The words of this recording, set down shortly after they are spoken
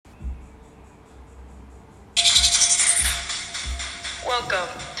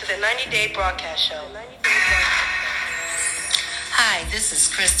Welcome to the 90-Day Broadcast Show. Hi, this is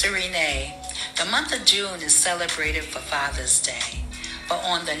Krista Renee. The month of June is celebrated for Father's Day. But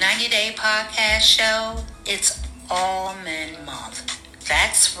on the 90-Day Podcast Show, it's All Men Month.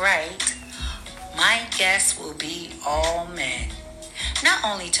 That's right. My guests will be all men. Not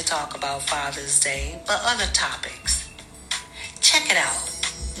only to talk about Father's Day, but other topics. Check it out.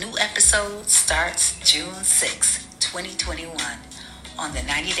 New episode starts June 6, 2021 on the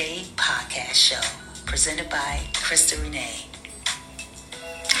 90-Day Podcast Show, presented by Krista Renee.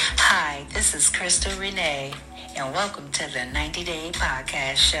 Hi, this is Krista Renee, and welcome to the 90-Day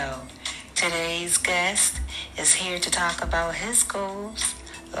Podcast Show. Today's guest is here to talk about his goals,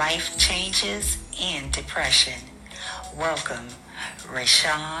 life changes, and depression. Welcome,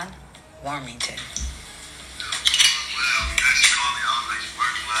 RASHAWN WARMINGTON.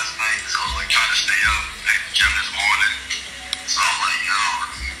 Last night, so I was like trying to stay up at the gym this morning. So I was like, yo,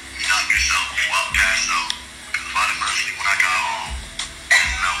 you knock yourself well past though. Because if I didn't sleep when I got home,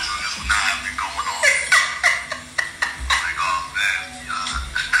 this would not have been going on. I'm like, oh man,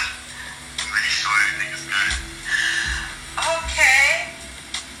 I'm really sure everything is good. Okay.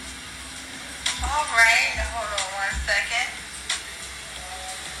 All right. Hold on one second.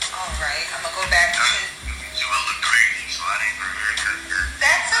 All right. I'm going to go back to... You will look crazy, so I didn't really good yet.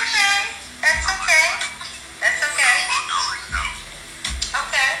 That's okay. That's okay. That's okay.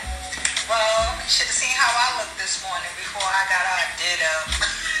 Okay. Well, you should have seen how I looked this morning before I got all did up.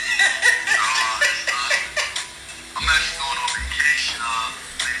 I'm actually going on vacation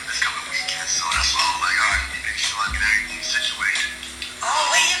later this coming weekend, so that's why I was like, all right, let me make sure I get everything situated. Oh,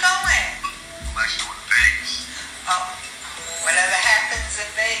 where you going? I'm actually going to Vegas. Oh, whatever happens in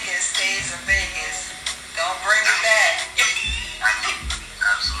Vegas stays in Vegas. Don't bring it back.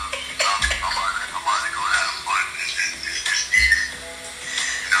 Absolutely. I'm about to go have fun. It's needed.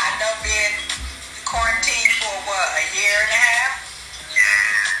 You know? I know being quarantined for what, a year and a half? Yeah,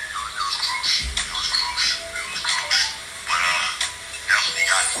 it was close. But definitely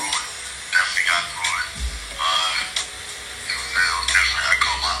got through it. It was different.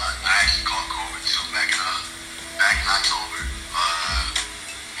 I actually caught COVID too back in October.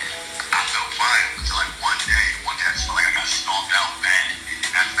 I felt fine until like one day I just felt like I got stomped out bad.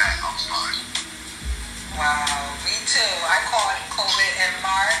 And after that, I was fine. Wow, me too. I caught COVID in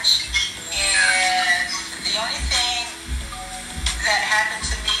March, and the only thing that happened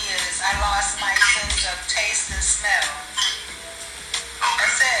to me is I lost my sense of taste and smell. Okay.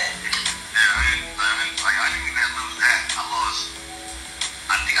 That's it. Yeah, I didn't even lose that.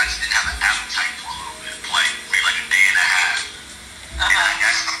 I think I just didn't have an appetite for a little bit. Maybe like a day and a half. And I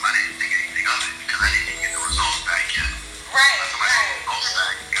guess I didn't think anything of it because I didn't even get the results back yet. Right. Results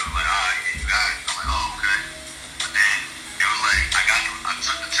back. It was like, all right, you got it. I'm like, oh, okay. But then it was like, I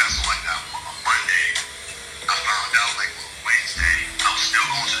took the test on like that on Monday. I found out like Wednesday. I was still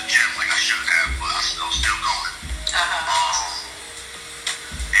going to the gym like I should have, but I was still going.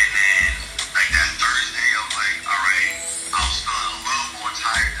 And then like that Thursday, I was like, all right, I was feeling a little more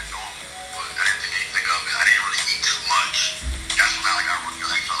tired than normal, but I didn't think anything of it. I didn't really eat too much. That's when I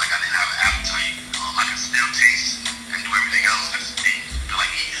really felt like I didn't have an appetite. I could still taste and do everything else. I just didn't feel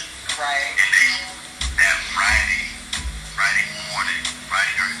like eating. Right. And then that Friday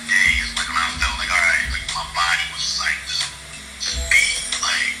during the day is like when I felt like, all right, like my body was like just beat,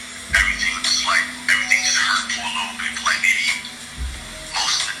 like everything just hurt for a little bit, like maybe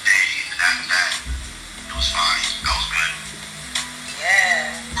most of the day. And after that, it was fine. I was good.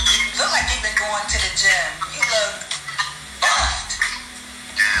 Yeah. You look like you've been going to the gym. You look buffed.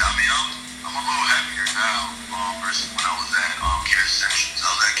 Yeah, I mean, I'm a little heavier now versus when I was at Care Sessions. I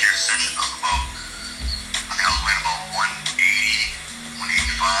was at Care Sessions. I think I was weighing about 180, 185.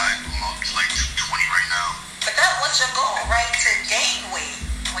 I'm up to like 220 right now. But that was your goal, right? To gain weight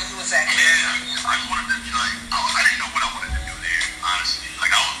when you was at Care. Yeah, I wanted to be like, I didn't know what I wanted to do there, honestly.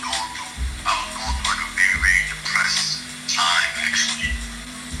 Like, I was going through like a very, very depressed time, actually.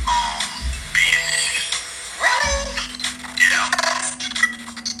 Being there. Really? Yeah.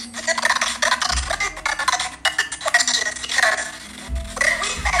 Because when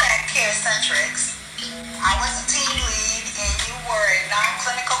we met at Care Centrics, I was a team lead and you were a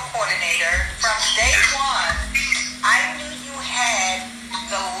non-clinical coordinator. From day one, I knew you had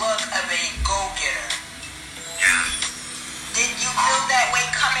the look of a go-getter. Yeah. Did you feel that way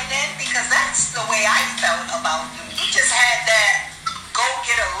coming in? Because that's the way I felt about you. You just had that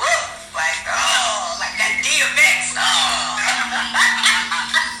go-getter look. Like, oh, like that DMX. Oh.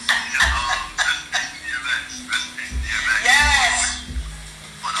 Yes.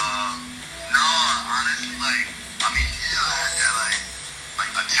 But no, honestly, like, I mean, yeah, I had that, like,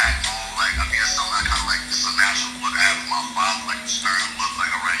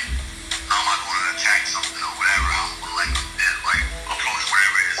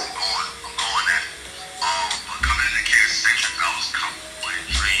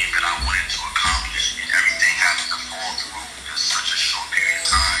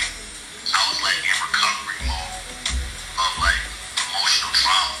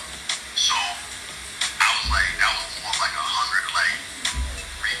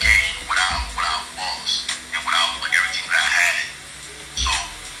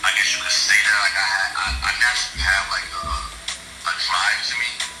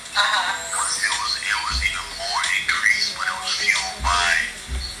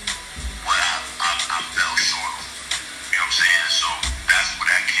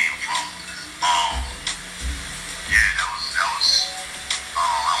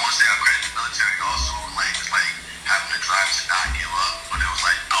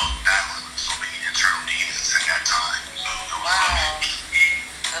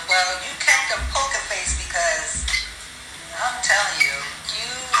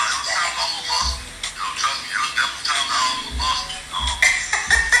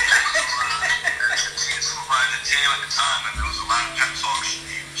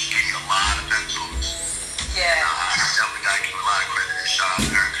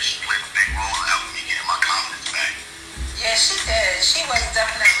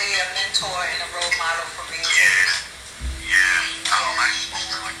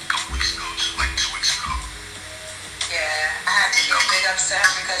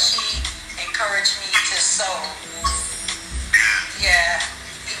 because she encouraged me to sew. Yeah. Yeah,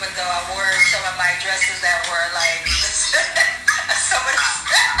 even though I wore some of my dresses that were like some of the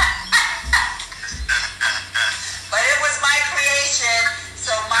but it was my creation,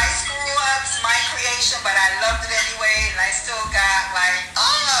 so my screw-ups, my creation, but I loved it anyway, and I still got like,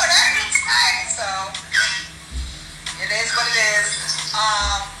 oh, that looks nice, so it is what it is.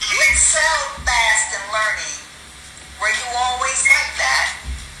 You excelled fast in learning. Were you always like that?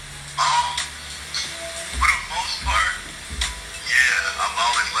 For the most part, yeah, I'm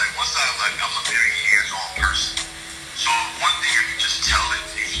always like, once I'm a very hands-on person. So one thing, if you just tell me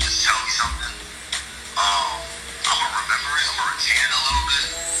something, I'm gonna remember it, I'm gonna retain it a little bit.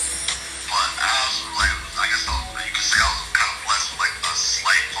 But I also I guess you could say I was kind of blessed with like a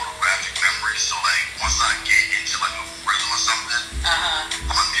slight photographic memory. So like once I get into like a rhythm or something, I'm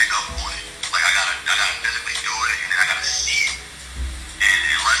gonna pick up on it. Like I gotta physically do it, and then I gotta see it. And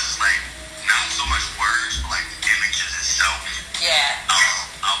unless it's like not so much words, but like the images itself, Yeah.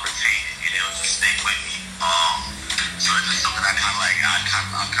 I'll retain it, and it'll just stay with me. So it's just something I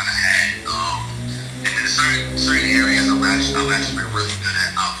kind of had. And in certain areas, I've actually been really good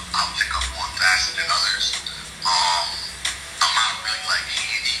at. I'll pick up on faster than others. I'm not really like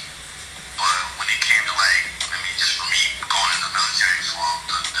handy, but when it came to like, I mean, just for me going in the military for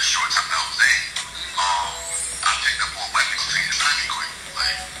the short time that I was in, I picked up on weapons extremely quick.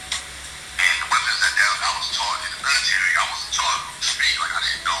 Like, and the weapons that I was taught in the military, I wasn't taught to speak. Like, I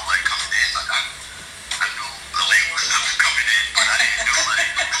didn't know like coming in. Like, I knew the language that was coming in, but I didn't know like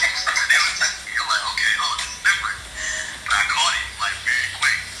they were testing me. I'm like, okay, oh, this is different. But I caught it like very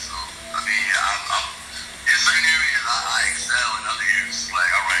quick. So I mean, I'm in certain areas I excel, in other areas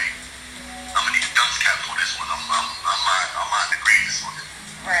like, all right, I'm gonna need a dunce cap for this one. I'm not the greatest one.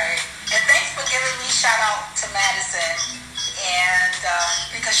 Right. And thanks for giving me shout out to Madison, and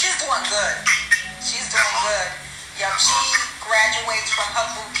because she's doing good. She's doing good. Yep, she graduates from her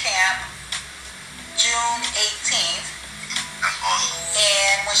boot camp June 18th. That's awesome.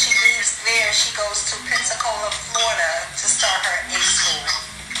 And when she leaves there, she goes to Pensacola, Florida to start her A school.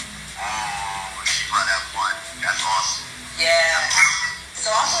 Oh, she's gonna have fun. That's awesome. Yeah. So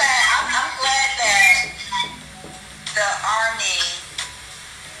I'm glad that the Army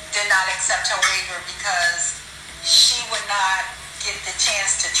did not accept her waiver, because she would not get the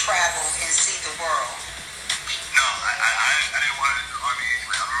chance to travel and see the world. No, I didn't want to do the Army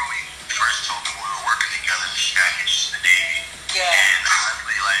anyway. I remember when we first told me we were working together, she got interested in the Navy. Yeah. And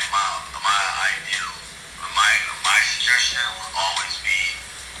honestly, like my ideal, my suggestion would always be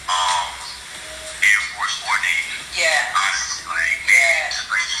Air Force or Navy. Yeah. Honestly, like Navy just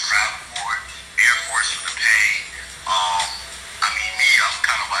like you travel for it. Air Force for the pay. I mean, me, I'm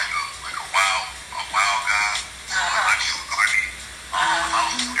kind of like a wild guy. So I choose Army. I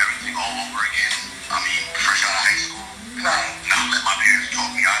would do everything all over again. I mean, fresh out of high school. Right. Not let my parents talk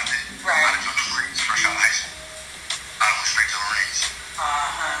me out of it. Right. I'd join the Marines fresh out of high school. I went straight to the Marines.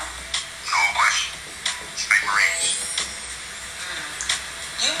 No question. Straight Marines.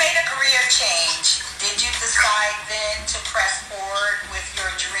 You made a career change. Did you decide then to press forward with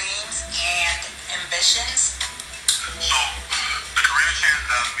your dreams and ambitions? So, the career change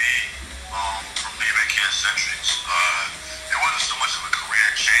that I made from leaving Care-Centrics, it wasn't so much of a career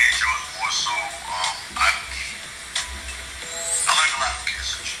change. It was more so, I learned a lot from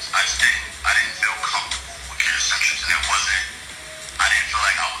Care-Centrics. I didn't feel comfortable with Care-Centrics, and I didn't feel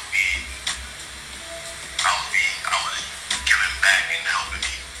like I was giving back and helping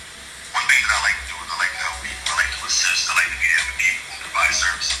people. One thing that I like to do is I like to help people. I like to assist. I like to be there for people and provide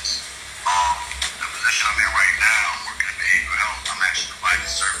services. The position I'm in right now, I'm working in behavioral health. I'm actually providing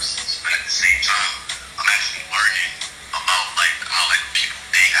services, but at the same time, I'm actually learning about like how like people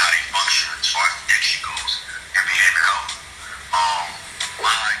think, how they function as far as addiction goes in behavioral health. My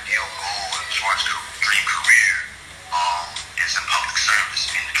ideal goal as far as the dream career is in public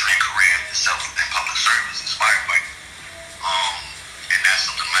service, and the dream career itself in public service is firefighting. And that's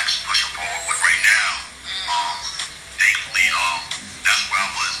something I'm actually pushing forward with right now. Thankfully, that's where I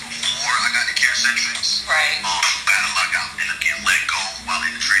was before I got to Care-Centrics. Right. Bad luck, I ended up getting let go while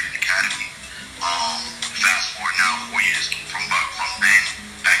in the training academy. Fast forward now, 4 years from then,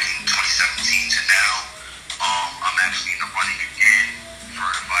 back in 2017 to now, I'm actually in the running again for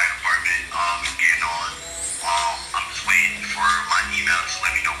the fire department. And getting on. I'm just waiting for my email to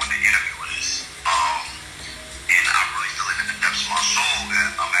let me know when the interview is. And I really feel it in the depths of my soul that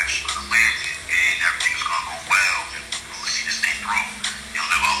I'm actually going to land it, and everything's going to go well, and we'll see this thing through and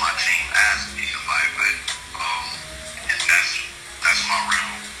live out my dream as being a firefighter. And that's my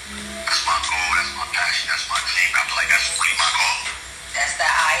realm. That's my goal. That's my passion. That's my dream. I feel like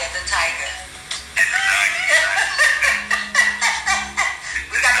the tiger. Exactly.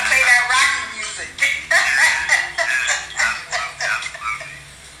 We got to play that Rocky music. Absolutely.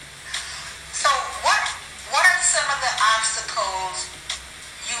 So what are some of the obstacles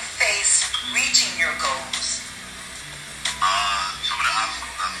you face reaching your goals? Some of the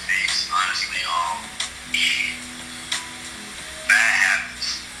obstacles I face, honestly, bad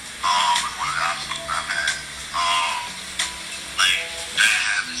habits, was one of the obstacles I've had. Like, bad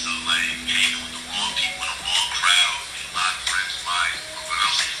habits of, like, hanging with the wrong people in the wrong crowd, and a lot of friends of mine, I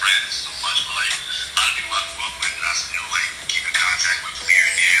don't say friends so much, but, like, a lot of people I grew up with that I still, like, keep in contact with from here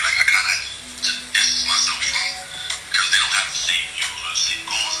and there, like, I kind of just distance myself from, because they don't have the same view or the same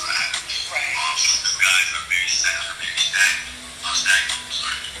goals as I have. Right. Some guys are very stagnant,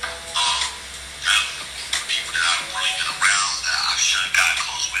 sorry. People that I've really been around that I should have gotten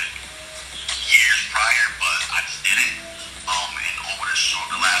close with years prior, but I just didn't. And over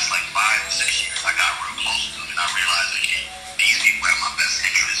the last like 5 to 6 years, I got real close to them, and I realized like, hey, these people have my best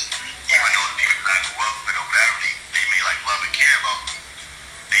interest. Even though the people that I grew up with or whatever, they may like love and care about me,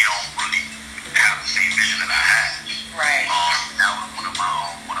 they don't really have the same vision that I had. Right. That was one of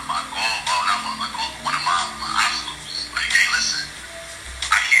my goals. Well, not one of my goals, but one of my obstacles. Like, hey, listen,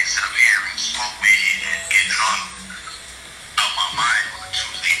 I can't sit up here and smoke weed and get drunk out my mind on a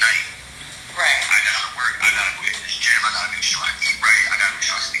Tuesday night. Right. I gotta work. I gotta go hit this gym. I gotta make sure I eat right. I gotta make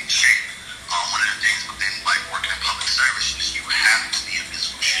sure I stay in shape. One of the things within like working in public service is you have to be in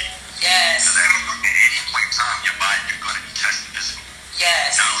physical shape. Yes. Because at any point in time, your body, you're gonna be tested physically.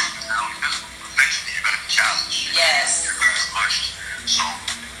 Yes. Not only physical, but eventually you're gonna be challenged. Yes. You're gonna be pushed. So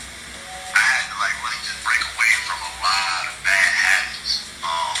I had to like really just break away from a lot of bad habits.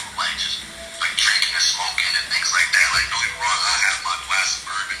 Like just like drinking and smoking and things like that. Like, don't get me wrong, I'll have my glass of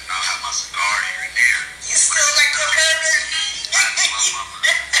bourbon and I'll have my cigar here and there. You still like your bourbon?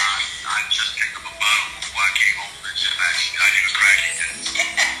 I just picked up a bottle before I came home from the gym. Actually, I didn't crack it yet.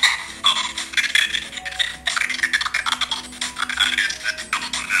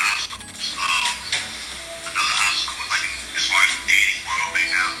 Another obstacle was like as far as the dating world right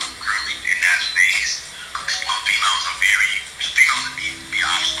now. I'm currently in that phase. Females are be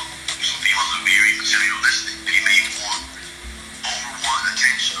obstacle. Some females are very materialistic. They may want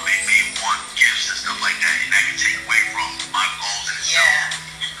attention, or they may want gifts and stuff like that, and that can take away from my goals in itself.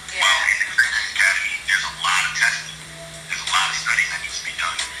 Yeah. Well, in the training academy, there's a lot of testing. There's a lot of studying that needs to be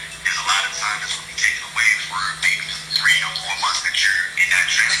done. There's a lot of time that's going to be taken away for maybe 3 or 4 months that you're in that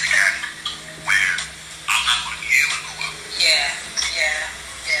training academy, where I'm not going to be able to go out. Yeah.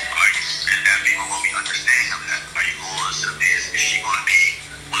 And that people will be understanding of that. Are you going to sit there? Is she going to be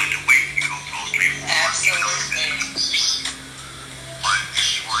willing to wait, for those 3 or 4 months? Even though but is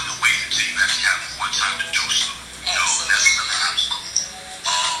she willing to wait until you actually have more time to do so? That's another obstacle.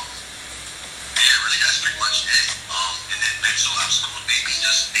 Yeah, really, that's pretty much it. And then mental obstacle, maybe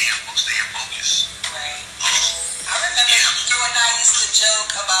just staying focused. Right. I remember you and I used to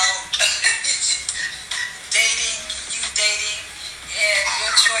joke about dating, and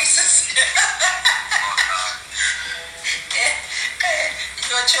your choices.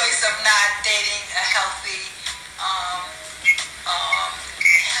 Your choice of not dating a healthy,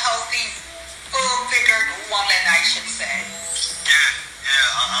 full-figured woman, I should say. Yeah,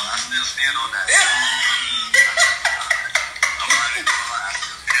 I still stand on that. I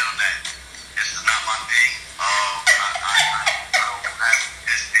still stand on that. This is not my thing. I don't have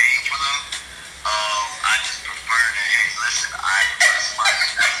disdain for them. I just prefer to, hey, listen, I prefer somebody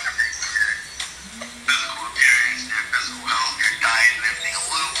that's physical appearance, their physical health, their diet, and everything a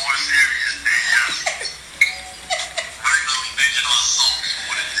little more serious than just regularly binging on soul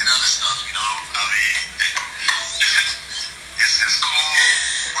food and other stuff, you know? I mean, it's cool,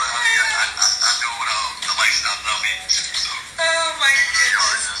 but I mean, I know what the lifestyle that I'm into, so. Oh my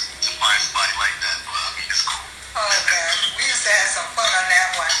goodness. Just to find somebody like that, but I mean, it's cool. Oh God, we used to have some fun on that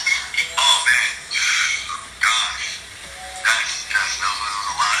one. Oh man, gosh, yes, that was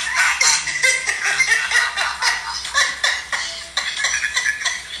a lot.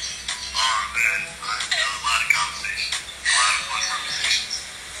 Oh man, there was a lot of conversations, a lot of fun conversations.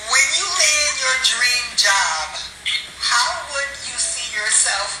 When you land your dream job, how would you see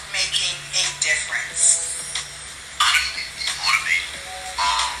yourself making a difference? Honestly, be motivated.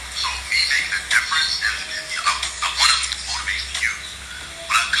 So me making a difference, I want to motivate the youth.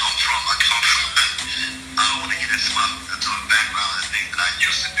 When I come from, I don't want to get into a background of things that I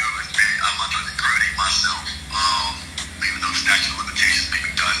used to do. I'm not trying to incriminate myself, even though the statute of limitations may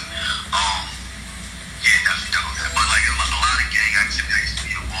be done. Yeah, definitely done with that. But like a lot of gang activity I used to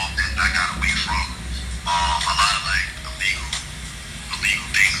be involved in, I got away from. A lot of like illegal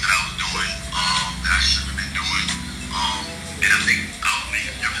things that I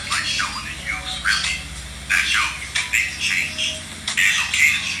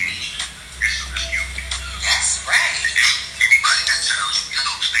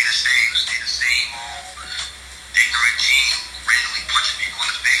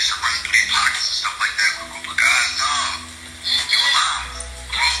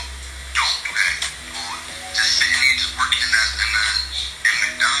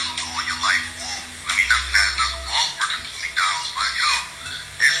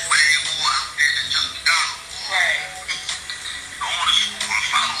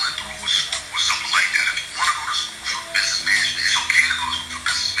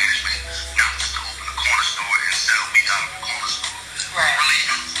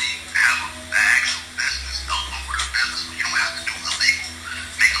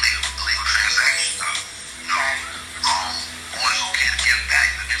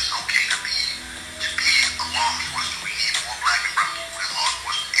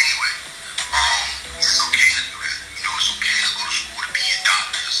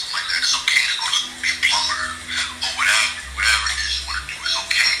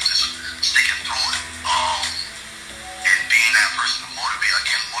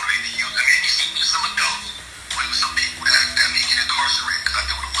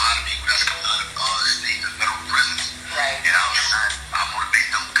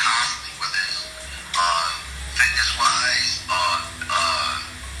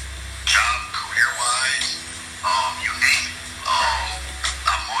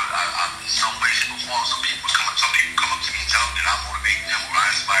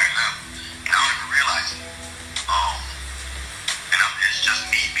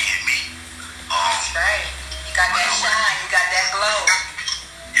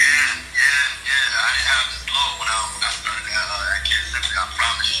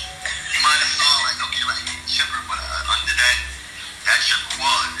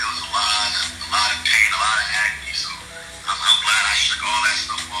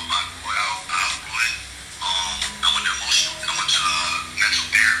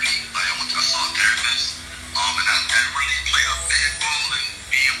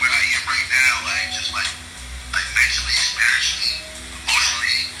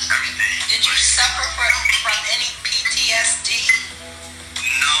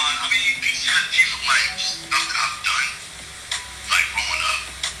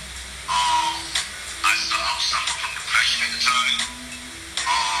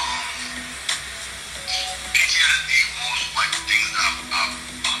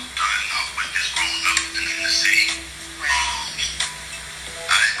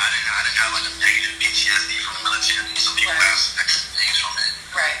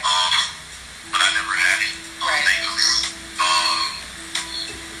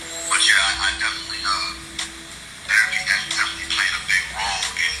But yeah, I definitely, therapy definitely played a big role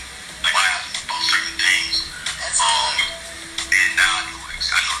in like why I think about certain things. That's good. And now I know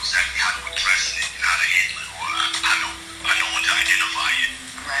exactly how to address it and how to handle it, or I know when to identify it.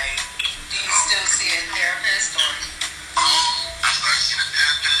 Right. Do you still see a therapist or? I started seeing a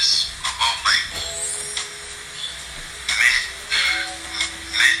therapist about like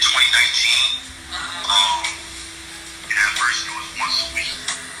mid 2019. And at first it was once a week.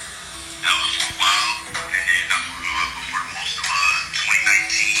 That was for a while, and then for most of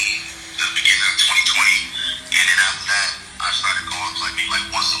 2019, the beginning of 2020, and then after that, I started going like maybe like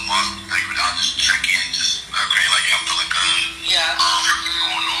once a month. Like I'll just check in, just okay, like I'm feeling good. Yeah. What's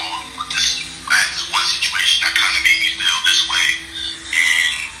going on with this? I had this one situation that kind of made me feel this way,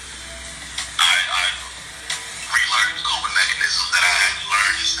 and I relearned the coping mechanisms that I had to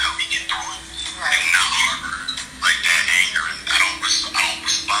learn just to help me get through it, Right. and not harbor like that anger, and I don't respond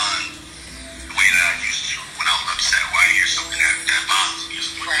the way that I used to when I was upset, or I hear something that bothers me or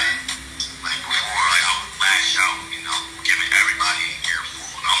something like that. Like before, like I would lash out, giving everybody an earful,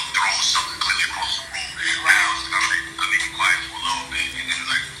 and I'm throwing something clearly across the room. Now I may be quiet for a little bit, and then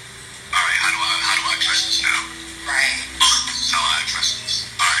like, all right, how do I address this now? Right. This is how I address this.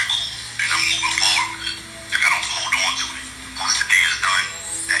 All right, cool. And I'm moving forward with it. Like I don't hold on to it. Once the day is done,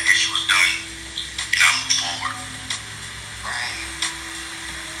 that issue is done, and I move forward. Right.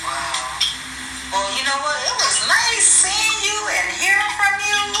 Wow. Well, you know what? It was nice seeing you and hearing from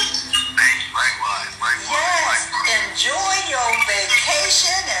you. Thank you. Likewise. Yes. Enjoy your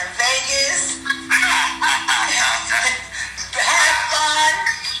vacation in Vegas. Have fun.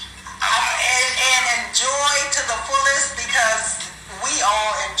 And enjoy to the fullest, because we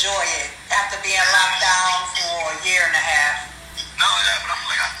all enjoy it after being locked down for a year and a half. No, yeah, but I feel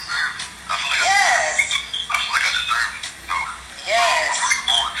like I deserve it. Yes. I feel like I deserve it. So, Yes. I'm looking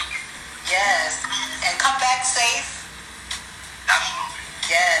forward to it. Yes. And come back safe. Absolutely.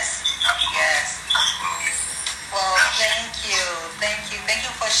 Yes. Absolutely. Yes. Absolutely. Well, thank you. Thank you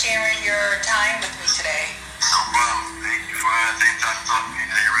for sharing your time with me today. No problem. Thank you for taking time to talk to me.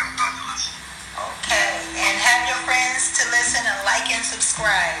 You're really glad to listen. Okay. And have your friends to listen and like and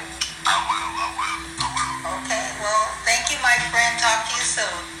subscribe. I will. Okay. Well, thank you, my friend. Talk to you soon.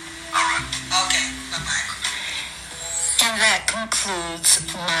 All right. Okay. Bye-bye. And that concludes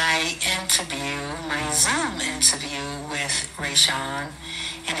my Zoom interview with RASHAWN.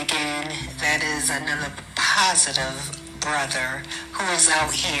 And again, that is another positive brother who is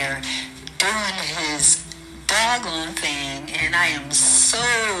out here doing his doggone thing, and I am so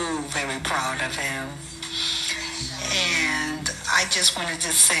very proud of him. And I just wanted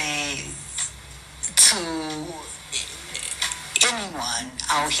to say to anyone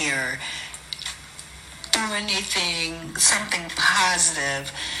out here doing anything, something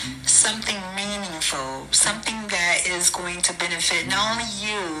positive, something meaningful, something that is going to benefit not only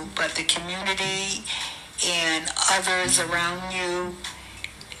you, but the community and others around you.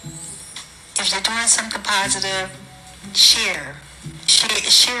 If you're doing something positive, share it.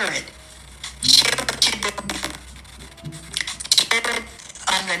 Share what you're doing. Share it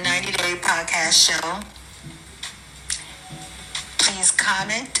on the 90-Day Podcast Show. Please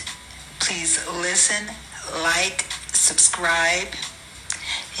comment. Please listen, like, subscribe.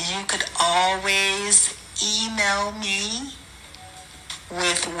 You could always email me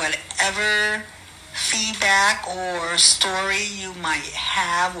with whatever feedback or story you might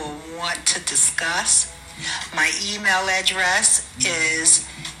have or want to discuss. My email address is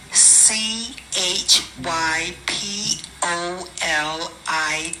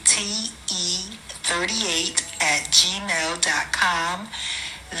chypolite38@gmail.com.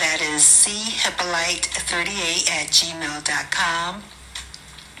 That is chypolite38@gmail.com.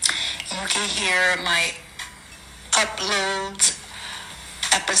 You can hear my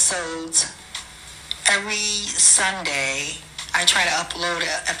episodes every Sunday. I try to upload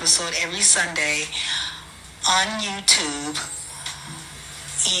an episode every Sunday on YouTube.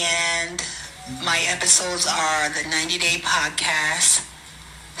 And my episodes are the 90-Day Podcast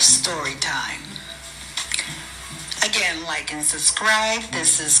Story Time. Again, like and subscribe.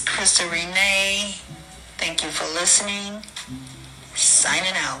 This is Krista Renee. Thank you for listening.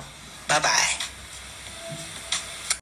 Signing out. Bye-bye.